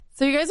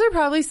So you guys are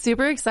probably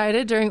super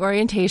excited during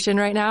orientation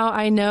right now.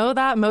 I know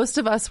that most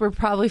of us were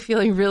probably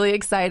feeling really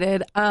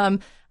excited.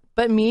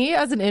 But me,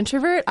 as an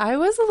introvert, I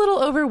was a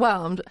little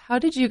overwhelmed. How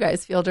did you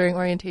guys feel during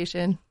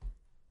orientation?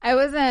 I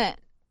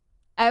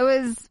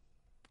was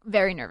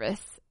very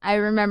nervous. I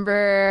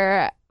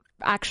remember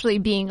actually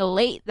being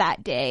late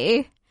that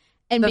day.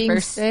 And the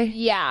first day?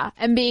 Yeah.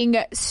 And being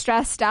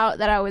stressed out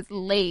that I was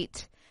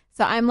late.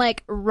 So I'm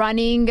like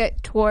running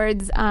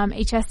towards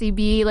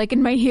HSEB, like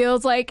in my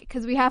heels, like,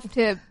 because we have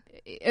to,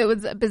 it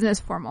was a business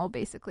formal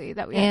basically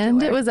that we had to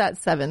wear. It was at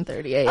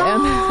 7:30 a.m.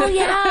 Oh,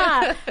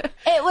 yeah.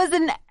 It was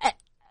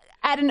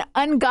at an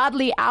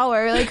ungodly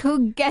hour. Like,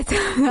 who gets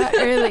that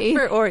early?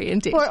 For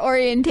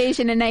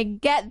orientation. And I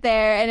get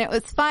there and it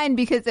was fine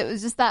because it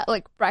was just that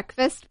like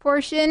breakfast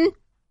portion.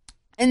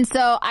 And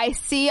so I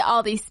see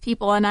all these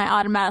people and I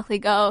automatically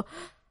go,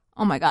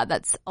 oh my God,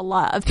 that's a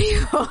lot of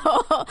people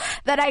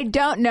that I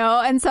don't know.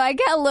 And so I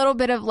get a little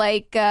bit of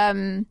like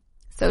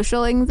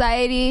social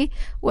anxiety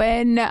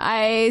when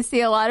I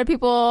see a lot of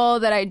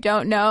people that I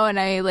don't know and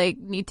I like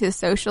need to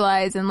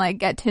socialize and like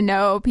get to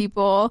know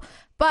people.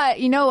 But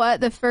you know what?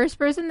 The first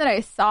person that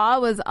I saw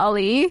was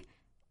Ali,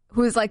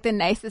 who's like the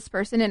nicest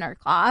person in our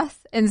class.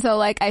 And so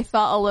like I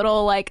felt a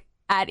little like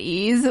at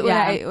ease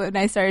when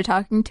I started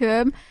talking to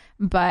him.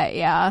 But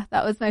yeah,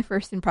 that was my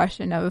first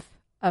impression of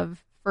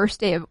first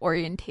day of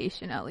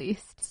orientation, at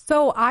least.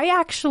 So I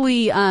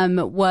actually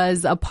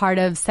was a part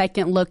of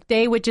Second Look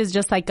Day, which is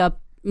just like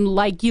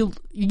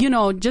you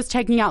know, just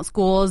checking out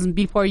schools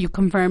before you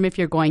confirm if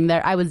you're going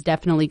there. I was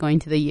definitely going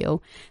to the U.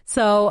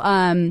 So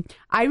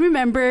I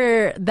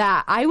remember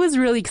that I was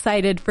really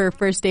excited for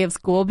first day of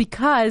school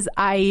because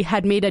I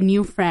had made a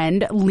new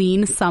friend,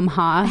 Lean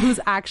Samha, who's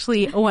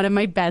actually one of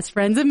my best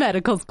friends in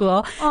medical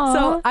school. Aww.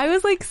 So I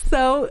was like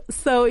so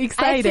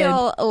excited. I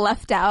feel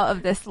left out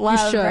of this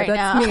love right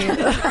now.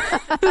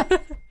 Me.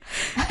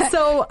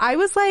 So I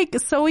was like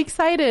so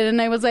excited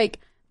and I was like,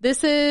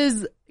 this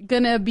is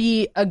gonna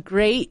be a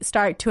great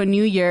start to a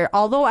new year.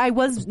 Although I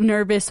was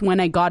nervous when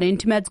I got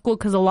into med school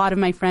because a lot of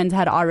my friends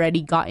had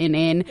already gotten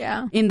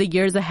in the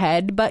years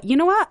ahead. But you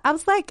know what? I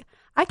was like,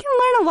 I can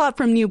learn a lot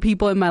from new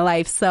people in my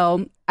life.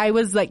 So I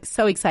was like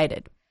so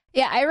excited.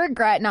 Yeah, I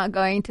regret not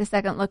going to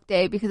Second Look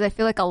Day because I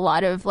feel like a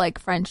lot of like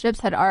friendships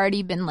had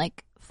already been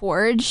like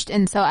forged.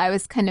 And so I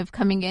was kind of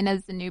coming in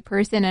as the new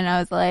person and I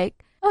was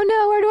like, oh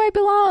no, where do I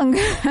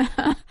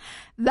belong?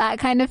 That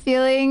kind of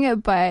feeling.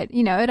 But,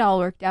 you know, it all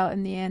worked out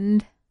in the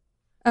end.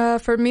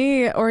 For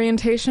me,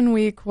 orientation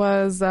week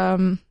was,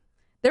 there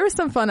were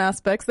some fun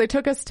aspects. They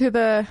took us to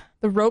the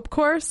rope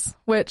course,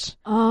 which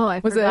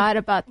I forgot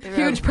about the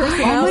huge rope.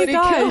 personality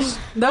kill.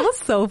 That was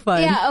so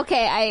fun. Yeah,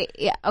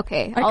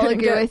 okay. I'll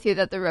agree with you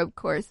that the rope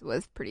course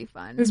was pretty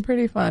fun. It was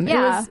pretty fun.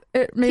 Yeah.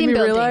 It made me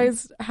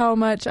realize how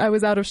much I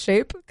was out of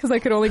shape because I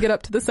could only get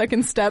up to the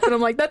second step and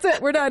I'm like, that's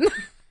it, we're done.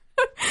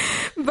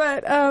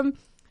 But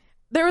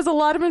there was a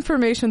lot of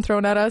information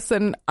thrown at us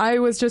and I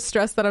was just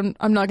stressed that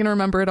I'm not going to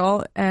remember it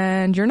all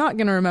and you're not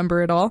going to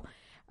remember it all.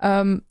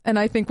 And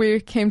I think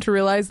we came to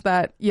realize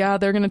that, yeah,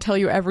 they're going to tell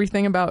you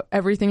everything about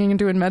everything you can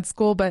do in med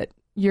school, but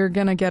you're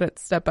going to get it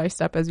step by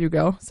step as you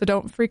go. So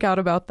don't freak out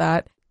about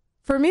that.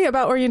 For me,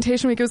 about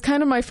orientation week, it was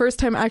kind of my first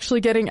time actually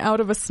getting out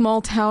of a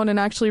small town and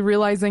actually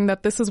realizing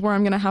that this is where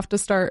I'm going to have to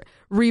start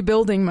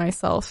rebuilding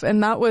myself.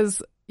 And that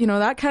was, you know,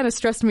 that kind of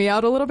stressed me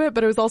out a little bit,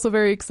 but it was also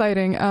very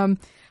exciting.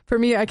 For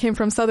me, I came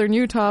from Southern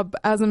Utah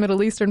as a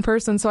Middle Eastern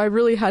person, so I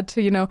really had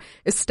to, you know,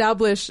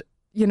 establish,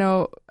 you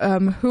know,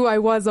 who I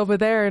was over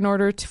there in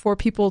order for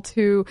people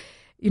to,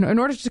 you know, in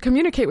order to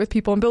communicate with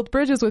people and build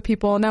bridges with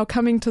people. And now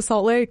coming to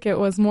Salt Lake, it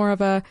was more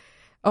of a,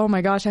 oh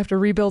my gosh, I have to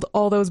rebuild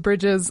all those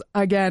bridges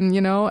again,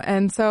 you know?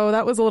 And so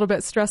that was a little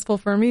bit stressful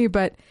for me.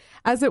 But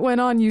as it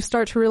went on, you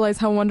start to realize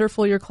how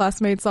wonderful your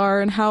classmates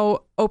are and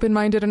how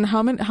open-minded and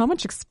how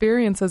much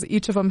experiences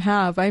each of them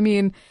have. I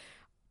mean,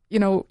 you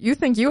know, you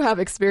think you have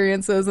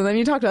experiences and then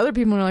you talk to other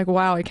people and you're like,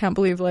 wow, I can't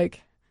believe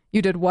like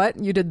you did what?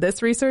 You did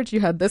this research? You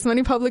had this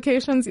many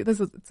publications?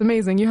 It's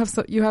amazing.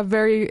 You have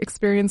very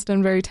experienced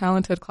and very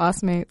talented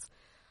classmates.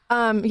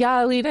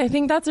 Yeah, Aline, I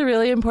think that's a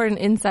really important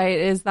insight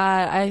is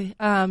that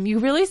you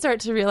really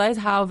start to realize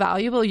how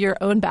valuable your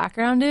own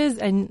background is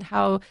and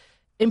how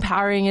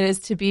empowering it is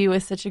to be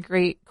with such a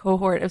great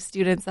cohort of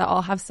students that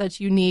all have such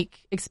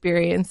unique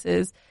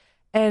experiences.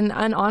 And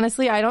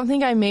honestly, I don't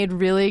think I made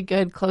really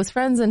good close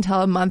friends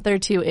until a month or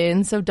two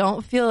in. So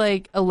don't feel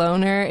like a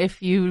loner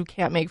if you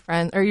can't make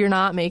friends or you're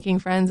not making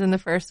friends in the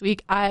first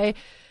week. I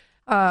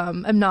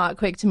am not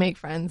quick to make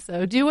friends.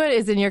 So do what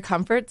is in your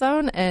comfort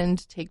zone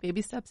and take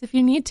baby steps if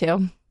you need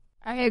to.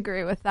 I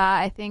agree with that.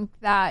 I think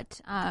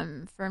that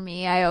for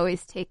me, I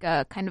always take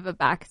a kind of a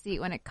backseat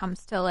when it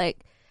comes to like,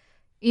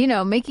 you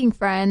know, making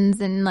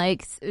friends and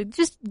like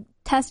just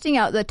testing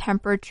out the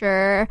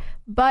temperature,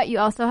 but you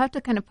also have to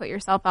kind of put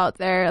yourself out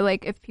there.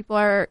 Like if people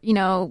are, you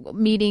know,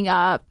 meeting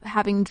up,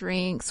 having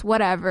drinks,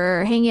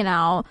 whatever, hanging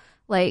out,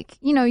 like,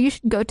 you know, you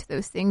should go to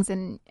those things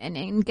and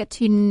get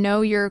to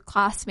know your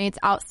classmates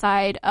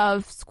outside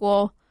of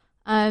school.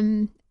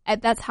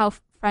 That's how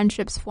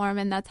friendships form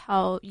and that's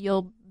how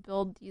you'll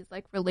build these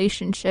like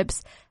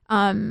relationships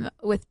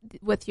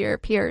with your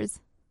peers.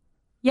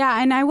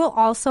 Yeah, and I will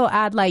also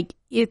add, like,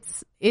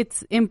 it's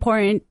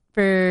important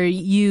for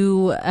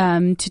you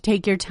to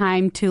take your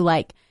time to,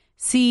 like,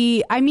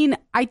 see. I mean,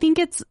 I think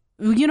it's,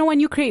 you know, when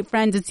you create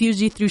friends, it's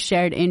usually through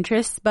shared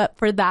interests. But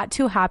for that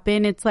to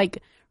happen, it's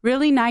like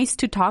really nice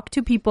to talk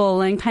to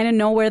people and kind of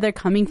know where they're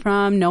coming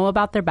from, know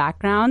about their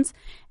backgrounds.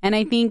 And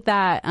I think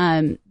that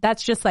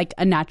that's just like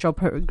a natural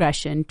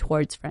progression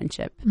towards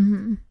friendship.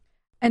 Mm-hmm.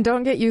 And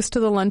don't get used to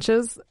the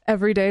lunches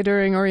every day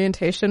during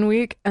orientation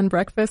week and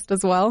breakfast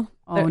as well.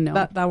 Oh, no.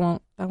 That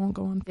won't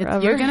go on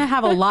forever. You're going to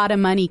have a lot of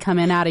money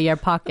coming out of your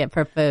pocket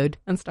for food.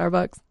 And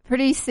Starbucks.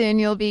 Pretty soon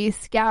you'll be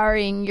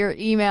scouring your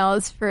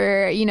emails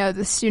for, you know,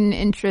 the student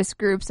interest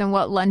groups and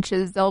what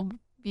lunches they'll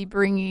be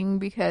bringing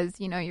because,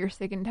 you know, you're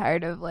sick and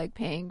tired of like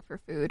paying for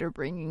food or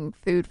bringing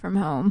food from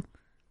home.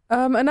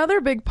 Another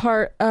big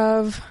part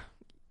of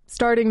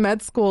starting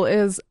med school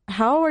is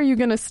how are you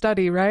going to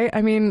study, right?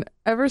 I mean,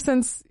 ever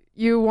since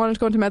you wanted to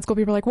go into med school,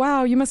 people are like,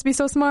 wow, you must be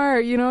so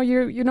smart. You know,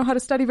 you know how to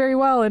study very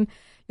well. And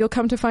you'll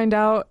come to find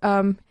out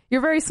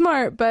you're very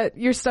smart, but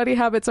your study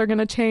habits are going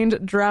to change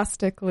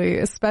drastically,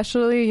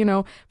 especially, you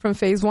know, from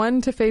phase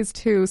 1 to phase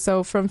 2.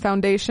 So from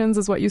foundations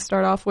is what you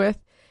start off with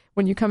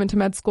when you come into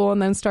med school.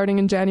 And then starting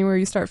in January,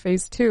 you start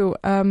phase 2.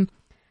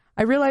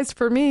 I realized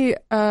for me,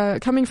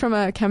 coming from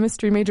a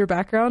chemistry major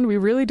background, we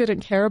really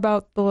didn't care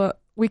about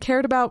we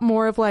cared about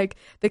more of like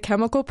the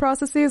chemical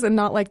processes and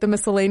not like the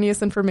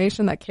miscellaneous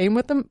information that came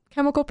with the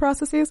chemical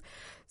processes.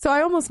 So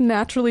I almost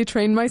naturally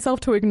trained myself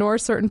to ignore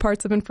certain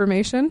parts of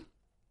information.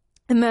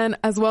 And then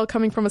as well,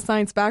 coming from a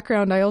science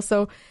background, I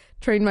also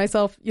trained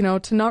myself, you know,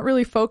 to not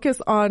really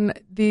focus on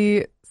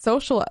the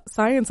social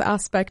science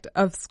aspect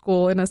of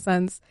school in a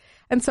sense.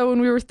 And so when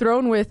we were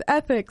thrown with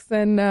ethics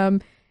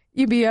and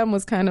EBM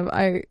was kind of,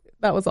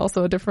 that was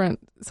also a different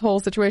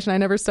whole situation. I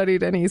never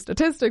studied any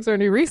statistics or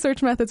any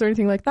research methods or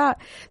anything like that.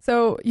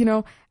 So, you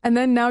know, and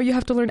then now you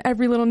have to learn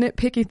every little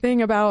nitpicky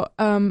thing about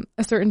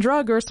a certain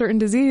drug or a certain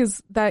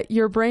disease that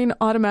your brain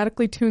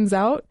automatically tunes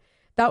out.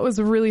 That was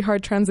a really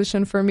hard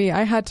transition for me.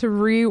 I had to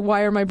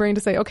rewire my brain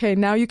to say, okay,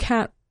 now you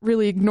can't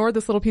really ignore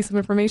this little piece of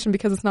information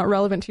because it's not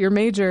relevant to your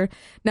major.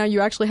 Now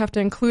you actually have to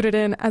include it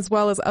in as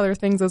well as other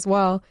things as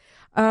well.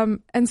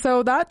 And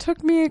so that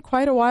took me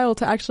quite a while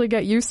to actually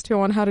get used to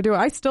on how to do it.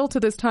 I still to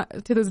this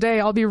day,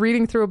 I'll be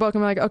reading through a book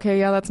and I'm like, okay,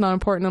 yeah, that's not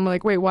important. I'm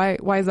like, wait, why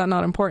is that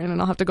not important? And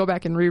I'll have to go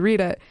back and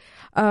reread it.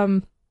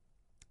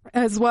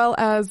 As well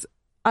as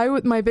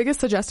my biggest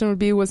suggestion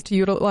was to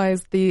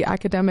utilize the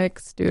Academic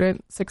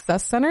Student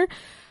Success Center.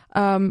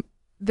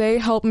 They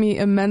helped me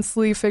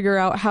immensely figure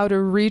out how to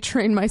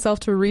retrain myself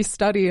to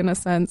restudy in a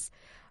sense.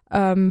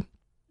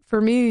 For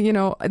me, you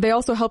know, they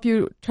also help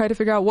you try to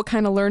figure out what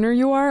kind of learner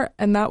you are.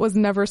 And that was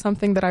never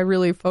something that I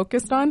really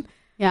focused on.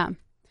 Yeah.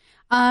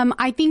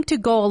 I think to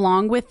go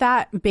along with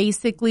that,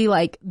 basically,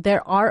 like,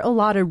 there are a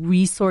lot of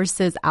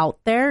resources out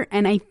there.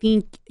 And I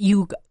think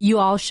you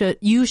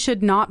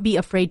should not be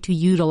afraid to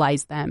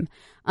utilize them.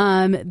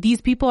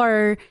 These people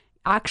are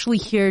actually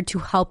here to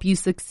help you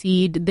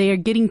succeed. They are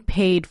getting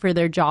paid for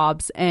their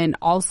jobs. And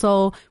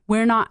also,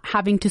 we're not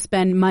having to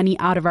spend money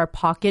out of our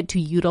pocket to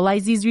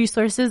utilize these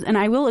resources. And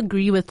I will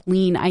agree with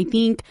Lean. I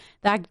think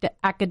that the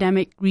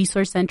Academic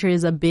Resource Center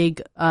is a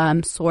big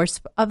source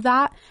of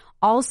that.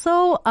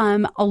 Also,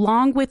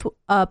 along with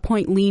a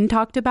point Lean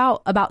talked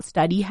about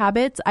study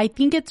habits, I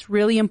think it's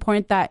really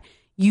important that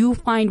you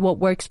find what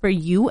works for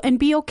you and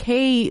be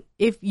okay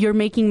if you're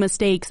making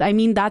mistakes. I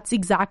mean, that's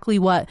exactly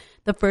what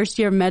the first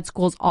year of med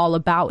school is all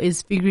about,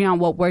 is figuring out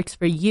what works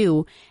for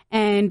you.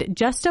 And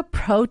just a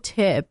pro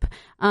tip,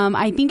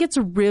 I think it's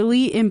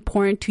really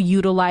important to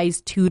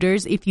utilize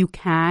tutors if you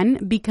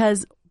can,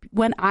 because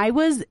when I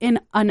was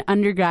in an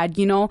undergrad,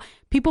 you know,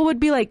 people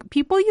would be like,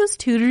 people use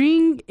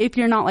tutoring if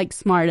you're not like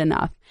smart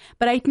enough.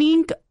 But I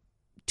think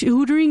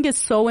tutoring is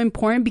so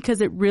important because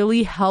it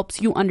really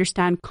helps you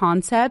understand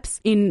concepts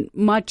in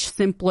much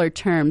simpler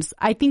terms.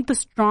 I think the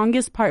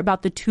strongest part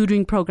about the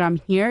tutoring program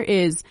here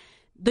is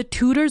the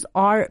tutors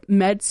are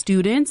med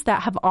students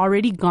that have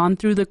already gone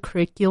through the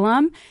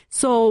curriculum.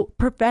 So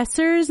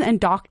professors and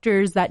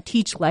doctors that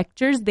teach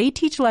lectures, they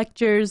teach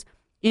lectures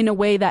in a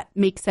way that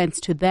makes sense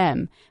to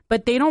them,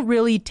 but they don't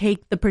really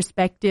take the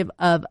perspective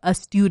of a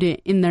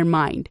student in their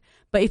mind.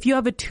 But if you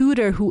have a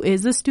tutor who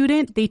is a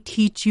student, they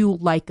teach you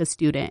like a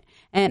student.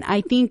 And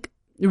I think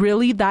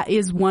really that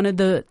is one of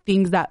the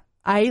things that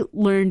I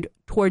learned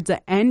towards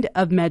the end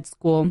of med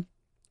school,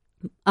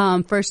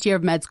 first year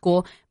of med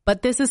school.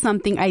 But this is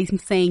something I'm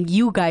saying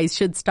you guys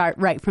should start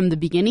right from the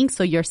beginning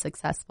so you're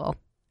successful.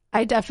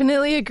 I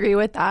definitely agree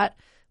with that.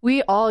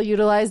 We all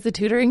utilize the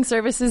tutoring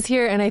services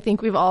here, and I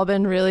think we've all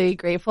been really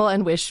grateful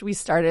and wish we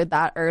started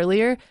that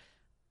earlier.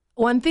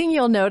 One thing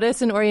you'll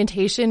notice in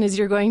orientation is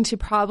you're going to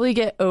probably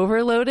get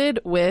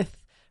overloaded with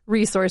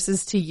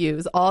resources to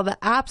use, all the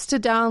apps to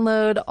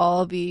download,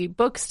 all the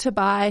books to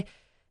buy.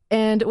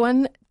 And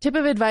one tip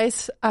of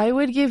advice I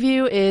would give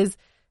you is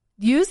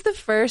use the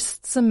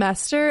first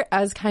semester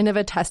as kind of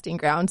a testing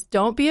ground.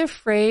 Don't be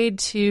afraid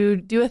to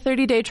do a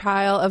 30-day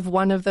trial of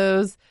one of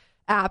those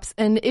apps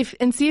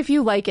and see if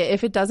you like it.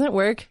 If it doesn't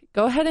work,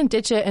 go ahead and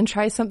ditch it and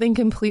try something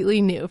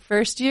completely new.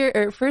 First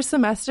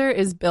semester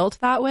is built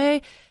that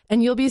way,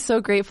 and you'll be so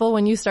grateful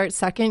when you start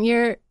second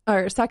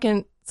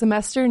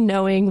semester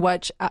knowing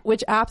which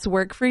apps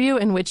work for you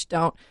and which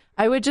don't.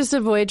 I would just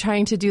avoid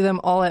trying to do them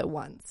all at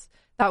once.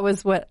 That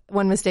was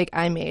one mistake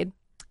I made.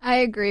 I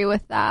agree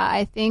with that.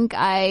 I think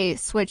I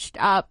switched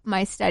up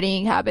my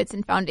studying habits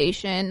and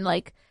foundation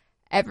like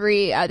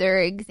every other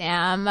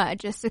exam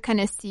just to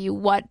kind of see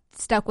what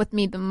stuck with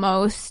me the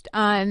most.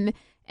 And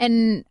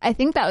I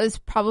think that was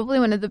probably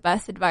one of the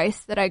best advice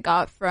that I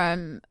got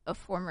from a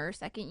former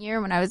second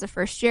year when I was a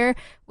first year,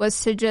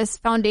 was to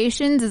just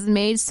foundations is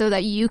made so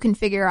that you can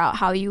figure out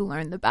how you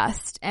learn the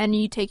best. And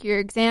you take your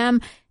exam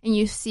and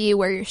you see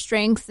where your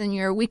strengths and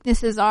your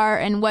weaknesses are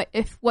and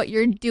if what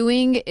you're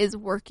doing is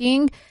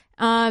working.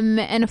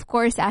 And of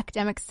course,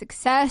 academic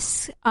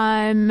success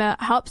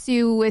helps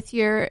you with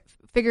your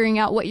figuring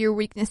out what your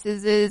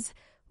weaknesses is,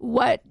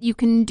 what you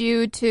can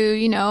do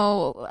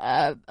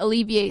to,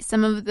 alleviate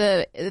some of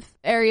the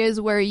areas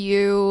where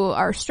you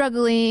are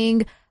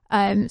struggling.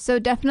 So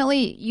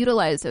definitely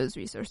utilize those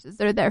resources.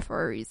 They're there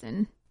for a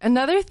reason.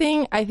 Another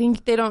thing I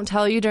think they don't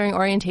tell you during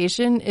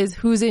orientation is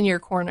who's in your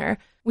corner.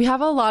 We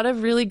have a lot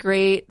of really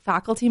great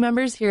faculty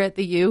members here at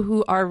the U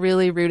who are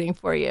really rooting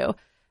for you.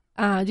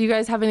 Do you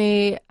guys have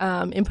any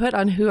input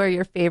on who are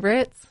your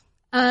favorites?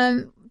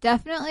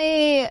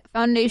 Definitely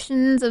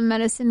Foundations of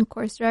Medicine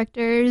course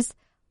directors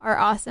are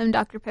awesome.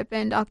 Dr.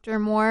 Pippin, Dr.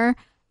 Moore.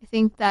 I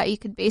think that you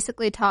could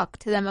basically talk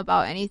to them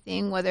about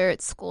anything, whether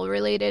it's school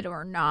related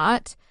or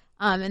not.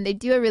 And they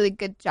do a really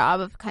good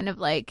job of kind of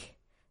like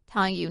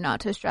telling you not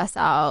to stress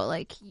out.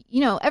 Like,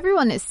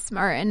 everyone is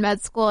smart in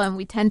med school and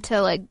we tend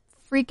to like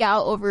freak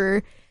out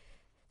over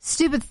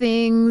stupid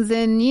things.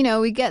 And,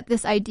 we get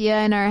this idea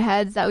in our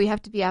heads that we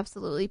have to be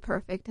absolutely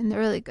perfect. And they're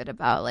really good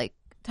about like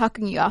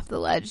talking you off the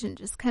ledge and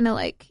just kind of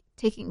like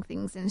taking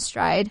things in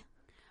stride.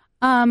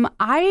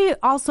 I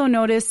also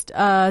noticed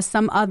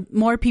some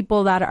more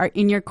people that are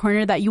in your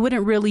corner that you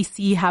wouldn't really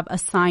see have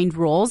assigned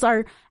roles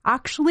are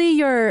actually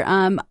your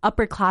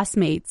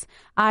upperclassmates.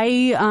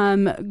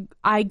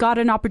 I got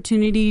an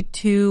opportunity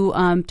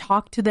to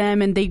talk to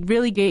them, and they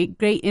really gave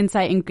great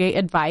insight and great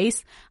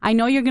advice. I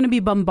know you're going to be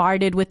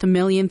bombarded with a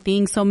million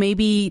things, so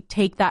maybe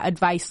take that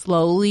advice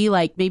slowly.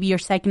 Like maybe your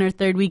second or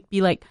third week,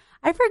 be like,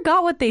 I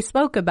forgot what they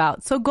spoke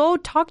about. So go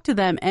talk to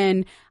them.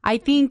 And I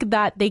think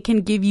that they can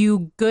give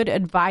you good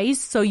advice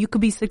so you could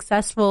be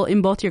successful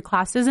in both your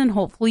classes and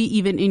hopefully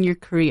even in your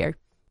career.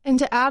 And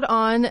to add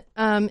on,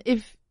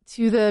 if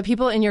to the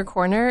people in your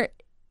corner,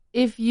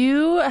 if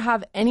you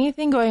have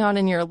anything going on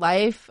in your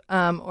life,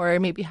 or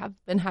maybe have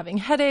been having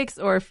headaches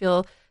or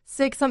feel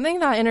sick, something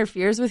that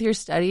interferes with your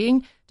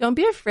studying, don't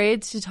be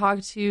afraid to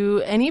talk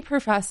to any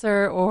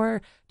professor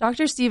or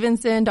Dr.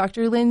 Stevenson,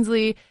 Dr.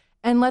 Lindsley,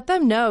 and let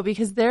them know,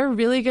 because they're a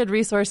really good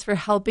resource for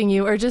helping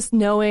you or just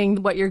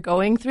knowing what you're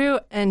going through.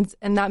 And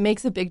that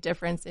makes a big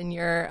difference in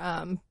your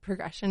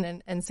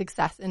progression and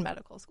success in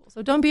medical school.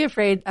 So don't be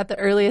afraid at the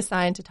earliest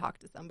sign to talk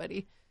to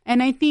somebody.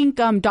 And I think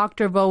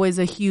Dr. Vo is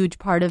a huge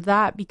part of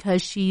that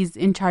because she's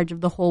in charge of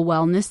the whole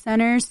wellness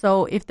center.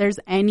 So if there's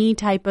any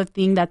type of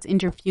thing that's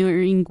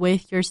interfering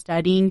with your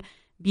studying,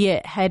 be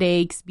it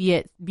headaches, be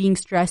it being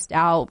stressed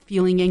out,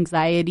 feeling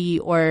anxiety,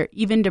 or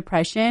even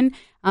depression,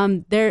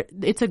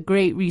 it's a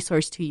great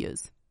resource to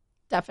use.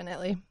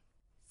 Definitely.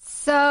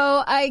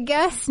 So I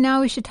guess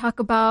now we should talk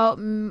about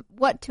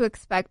what to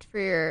expect for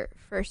your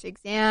first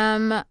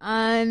exam.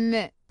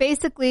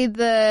 Basically,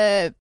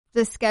 the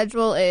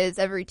schedule is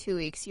every 2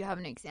 weeks you have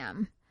an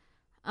exam.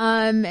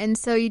 And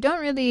so you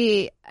don't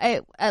really,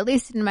 at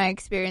least in my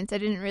experience, I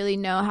didn't really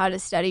know how to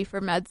study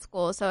for med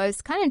school. So I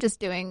was kind of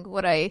just doing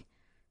what I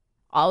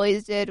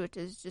always did, which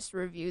is just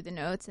review the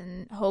notes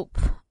and hope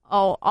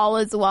all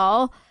is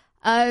well.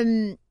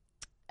 And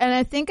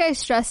I think I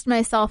stressed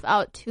myself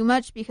out too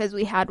much because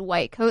we had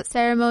white coat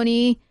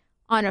ceremony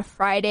on a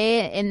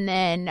Friday, and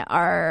then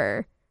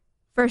our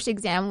first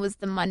exam was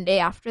the Monday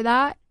after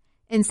that.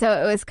 And so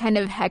it was kind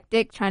of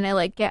hectic trying to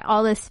like get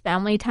all this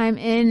family time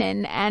in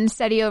and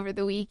study over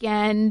the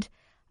weekend.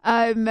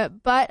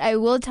 But I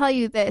will tell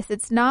you this,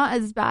 it's not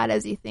as bad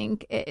as you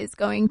think it is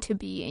going to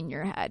be in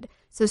your head.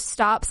 So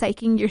stop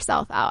psyching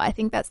yourself out. I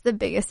think that's the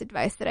biggest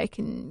advice that I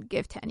can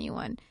give to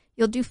anyone.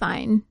 You'll do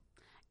fine.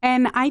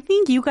 And I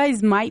think you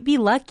guys might be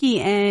lucky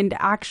and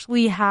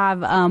actually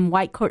have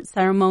white coat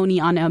ceremony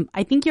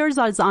I think yours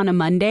is on a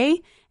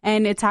Monday,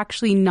 and it's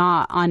actually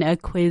not on a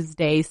quiz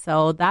day.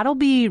 So that'll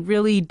be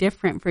really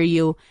different for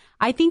you.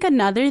 I think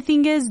another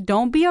thing is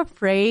don't be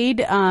afraid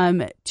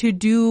to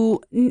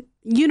do,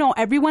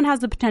 everyone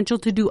has the potential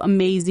to do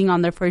amazing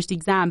on their first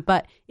exam,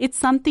 but it's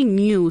something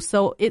new.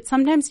 So it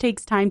sometimes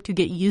takes time to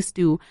get used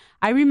to.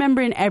 I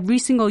remember in every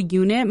single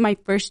unit, my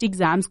first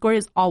exam score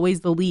is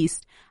always the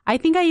least. I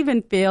think I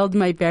even failed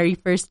my very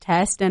first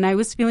test and I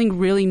was feeling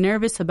really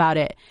nervous about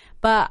it.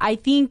 But I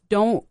think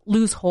don't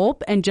lose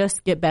hope and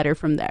just get better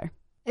from there.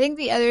 I think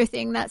the other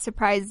thing that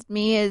surprised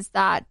me is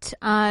that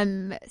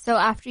so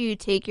after you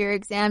take your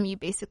exam, you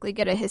basically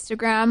get a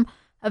histogram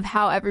of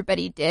how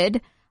everybody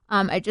did.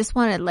 I just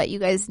want to let you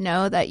guys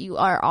know that you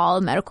are all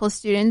medical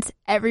students.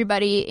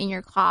 Everybody in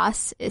your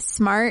class is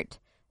smart.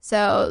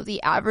 So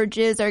the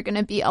averages are going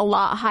to be a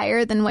lot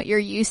higher than what you're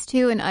used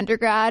to in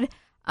undergrad.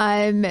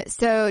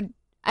 So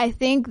I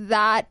think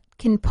that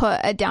can put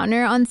a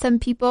downer on some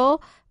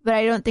people, but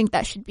I don't think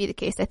that should be the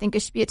case. I think it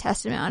should be a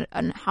testament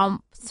on how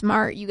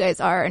smart you guys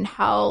are and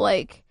how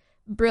like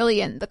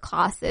brilliant the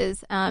class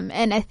is.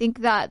 And I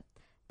think that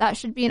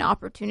should be an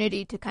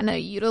opportunity to kind of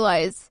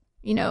utilize,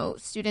 you know,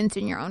 students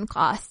in your own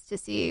class to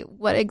see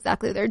what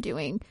exactly they're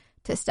doing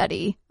to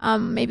study.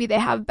 Maybe they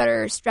have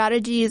better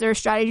strategies or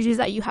strategies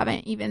that you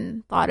haven't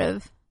even thought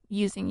of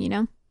using, you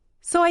know?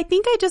 So I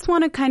think I just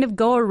want to kind of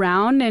go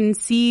around and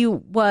see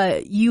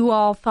what you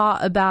all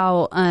thought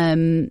about,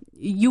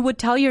 you would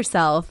tell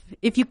yourself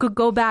if you could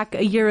go back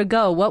a year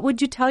ago, what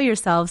would you tell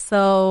yourself?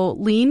 So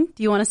Lean,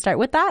 do you want to start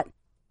with that?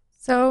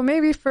 So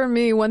maybe for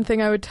me, one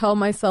thing I would tell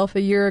myself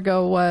a year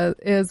ago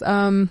is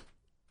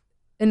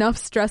enough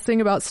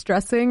stressing about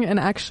stressing, and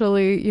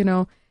actually, you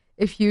know,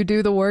 if you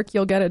do the work,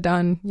 you'll get it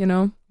done, you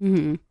know?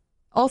 Mm-hmm.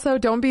 Also,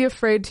 don't be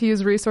afraid to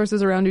use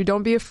resources around you.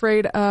 Don't be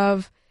afraid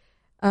of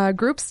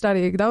group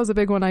study. That was a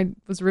big one I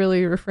was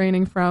really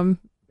refraining from.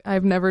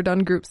 I've never done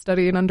group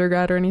study in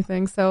undergrad or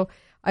anything. So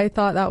I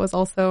thought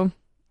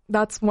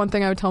that's one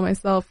thing I would tell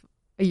myself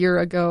a year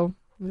ago.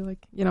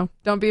 Like, you know,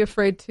 don't be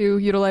afraid to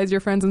utilize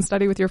your friends and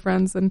study with your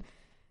friends. And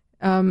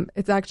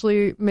it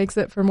actually makes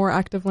it for more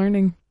active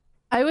learning.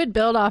 I would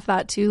build off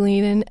that too,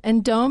 Lean,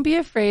 and don't be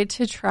afraid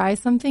to try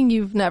something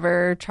you've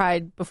never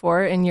tried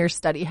before in your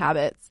study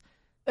habits.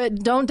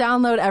 Don't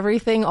download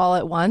everything all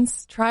at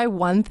once. Try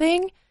one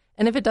thing,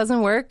 and if it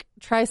doesn't work,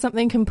 try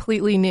something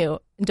completely new.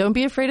 Don't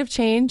be afraid of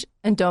change,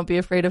 and don't be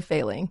afraid of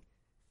failing.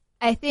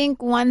 I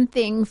think one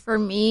thing for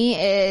me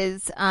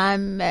is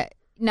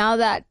now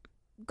that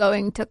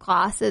going to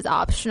class is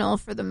optional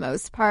for the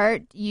most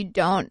part, you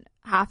don't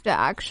have to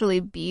actually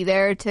be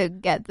there to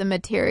get the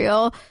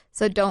material.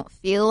 So don't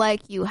feel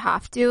like you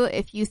have to.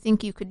 If you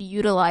think you could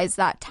utilize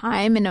that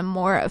time in a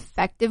more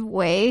effective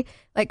way,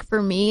 like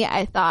for me,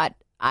 I thought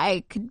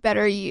I could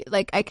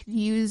I could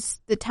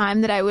use the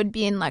time that I would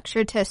be in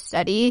lecture to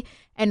study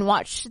and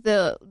watch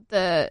the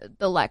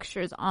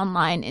lectures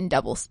online in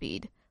double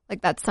speed.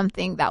 Like that's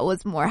something that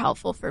was more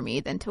helpful for me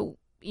than to,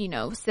 you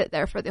know, sit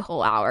there for the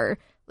whole hour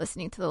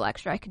listening to the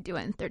lecture. I could do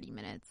it in 30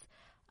 minutes.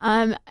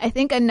 I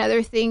think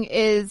another thing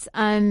is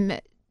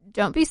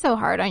don't be so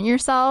hard on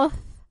yourself.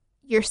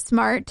 You're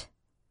smart.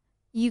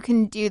 You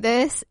can do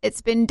this.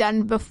 It's been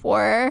done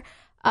before.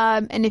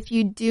 And if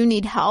you do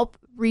need help,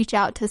 reach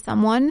out to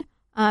someone.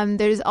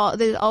 There's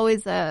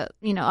always a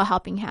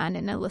helping hand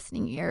and a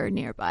listening ear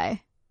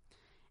nearby.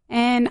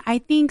 And I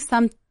think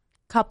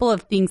couple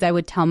of things I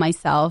would tell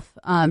myself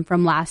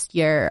from last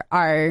year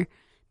are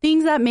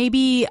things that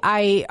maybe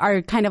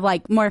are kind of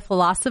like more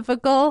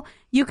philosophical,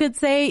 you could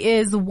say,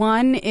 is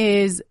one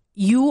is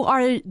you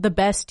are the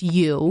best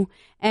you,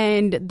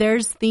 and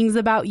there's things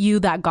about you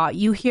that got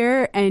you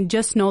here, and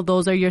just know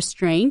those are your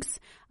strengths.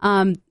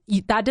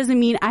 That doesn't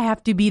mean I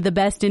have to be the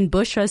best in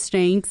Bushra's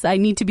strengths. I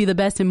need to be the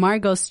best in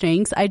Margot's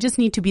strengths. I just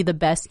need to be the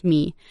best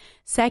me.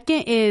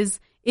 Second is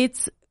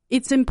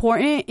it's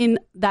important in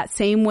that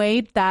same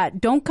way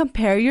that don't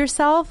compare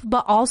yourself,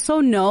 but also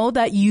know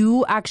that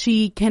you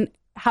actually can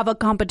have a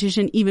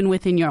competition even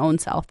within your own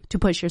self to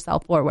push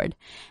yourself forward.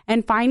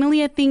 And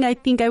finally, a thing I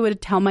think I would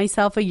tell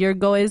myself a year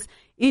ago is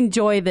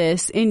enjoy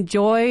this.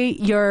 Enjoy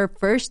your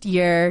first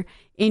year.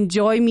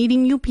 Enjoy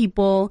meeting new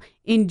people.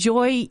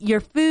 Enjoy your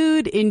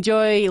food.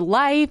 Enjoy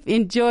life.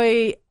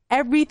 Enjoy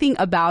everything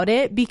about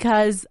it,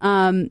 because,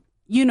 living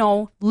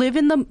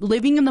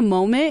in the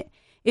moment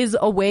is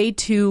a way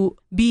to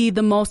be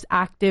the most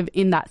active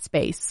in that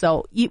space.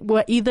 So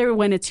either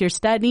when it's you're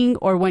studying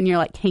or when you're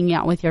like hanging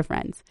out with your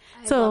friends.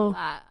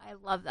 I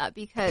love that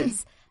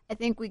because I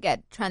think we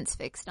get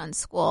transfixed on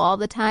school all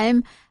the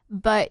time,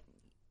 but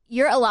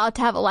you're allowed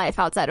to have a life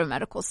outside of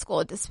medical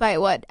school,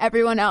 despite what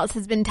everyone else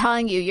has been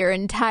telling you your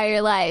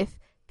entire life.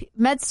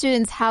 Med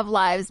students have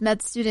lives.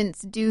 Med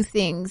students do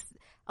things.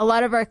 A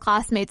lot of our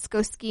classmates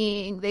go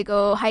skiing, they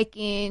go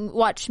hiking,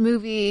 watch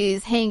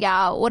movies, hang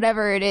out,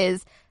 whatever it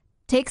is.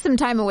 Take some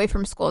time away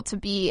from school to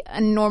be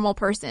a normal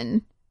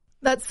person.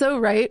 That's so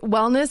right.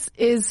 Wellness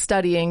is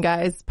studying,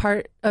 guys.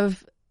 Part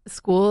of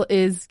school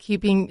is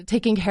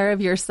taking care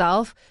of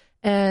yourself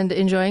and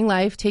enjoying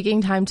life,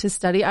 taking time to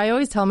study. I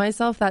always tell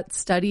myself that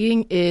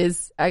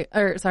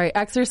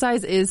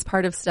exercise is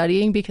part of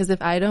studying, because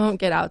if I don't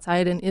get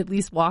outside and at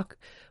least walk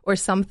or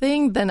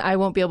something, then I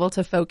won't be able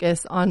to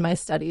focus on my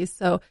studies.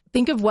 So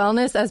think of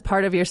wellness as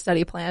part of your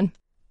study plan.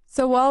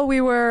 So while we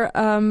were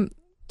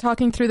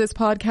talking through this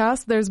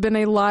podcast, there's been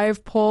a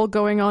live poll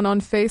going on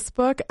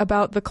Facebook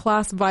about the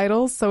class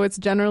vitals. So it's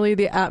generally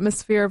the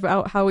atmosphere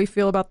about how we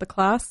feel about the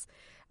class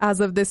as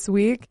of this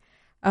week.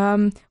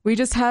 We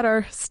just had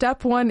our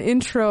step 1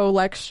 intro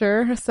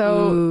lecture.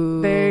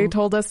 So They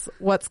told us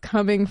what's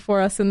coming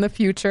for us in the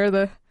future,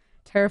 the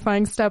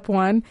terrifying step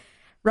 1.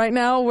 Right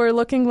now, we're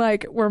looking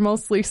like we're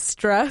mostly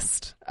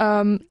stressed.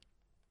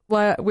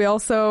 we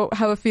also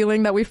have a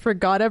feeling that we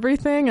forgot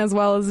everything, as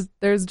well as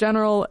there's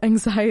general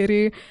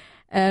anxiety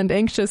and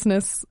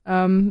anxiousness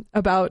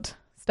about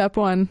step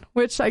 1,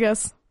 which I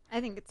guess I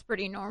think it's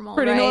pretty normal.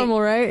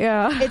 Normal, right?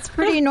 Yeah. It's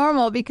pretty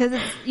normal because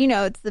it's,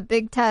 it's the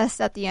big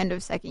test at the end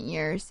of second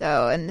year.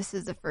 So, and this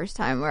is the first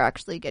time we're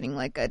actually getting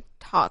like a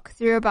talk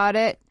through about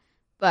it.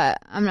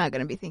 But I'm not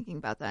going to be thinking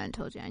about that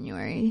until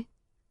January,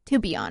 to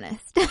be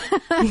honest.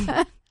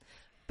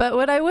 But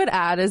what I would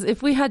add is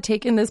if we had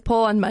taken this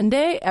poll on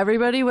Monday,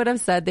 everybody would have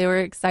said they were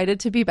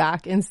excited to be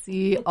back and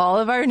see all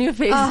of our new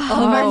faces,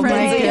 all of our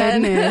friends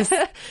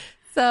again.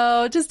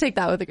 So just take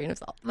that with a grain of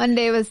salt.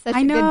 Monday was such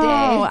a know. good day.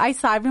 I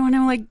saw everyone.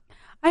 I'm like,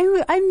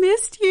 I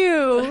missed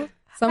you.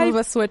 Some of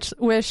us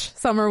wish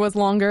summer was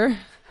longer.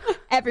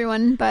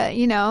 Everyone, but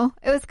it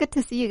was good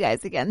to see you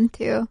guys again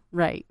too.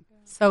 Right.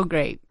 So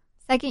great.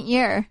 Second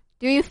year.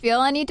 Do you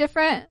feel any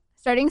different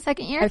starting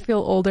second year? I feel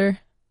older.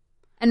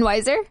 And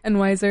wiser? And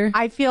wiser.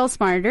 I feel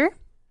smarter.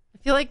 I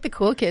feel like the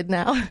cool kid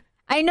now.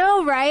 I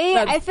know,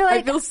 right? I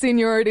feel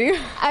seniority.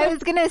 I was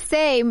going to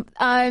say,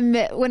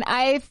 when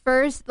I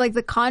first, like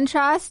the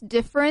contrast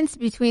difference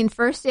between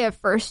first day of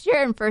first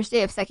year and first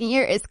day of second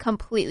year is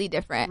completely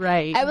different.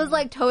 Right. I was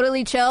like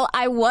totally chill.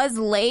 I was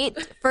late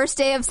first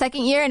day of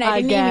second year and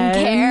I didn't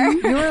even care.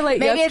 You were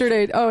late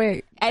yesterday. Oh,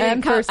 wait. I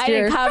didn't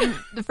come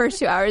the first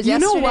 2 hours you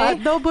yesterday. You know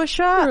what, though,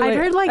 Busha? I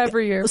heard like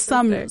every year,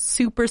 some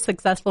super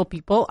successful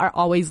people are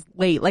always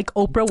late, like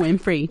Oprah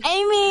Winfrey.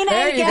 I mean,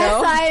 I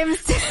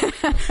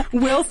guess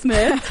I'm... Will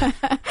Smith.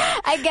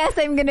 I guess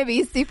I'm going to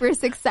be super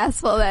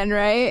successful then,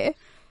 right?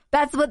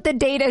 That's what the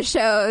data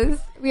shows.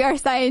 We are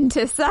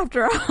scientists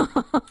after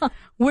all.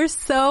 We're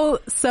so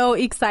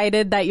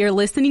excited that you're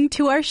listening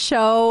to our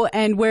show,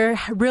 and we're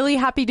really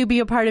happy to be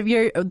a part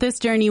of this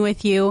journey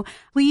with you.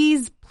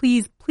 Please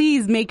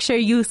make sure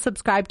you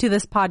subscribe to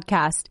this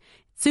podcast.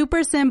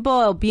 Super simple.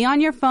 It'll be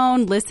on your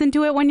phone. Listen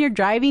to it when you're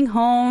driving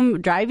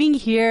home, driving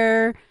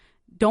here.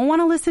 Don't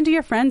want to listen to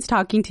your friends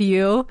talking to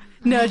you.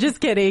 No, just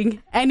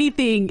kidding.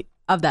 Anything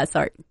of that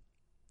sort.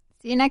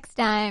 See you next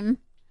time.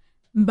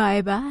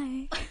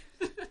 Bye-bye.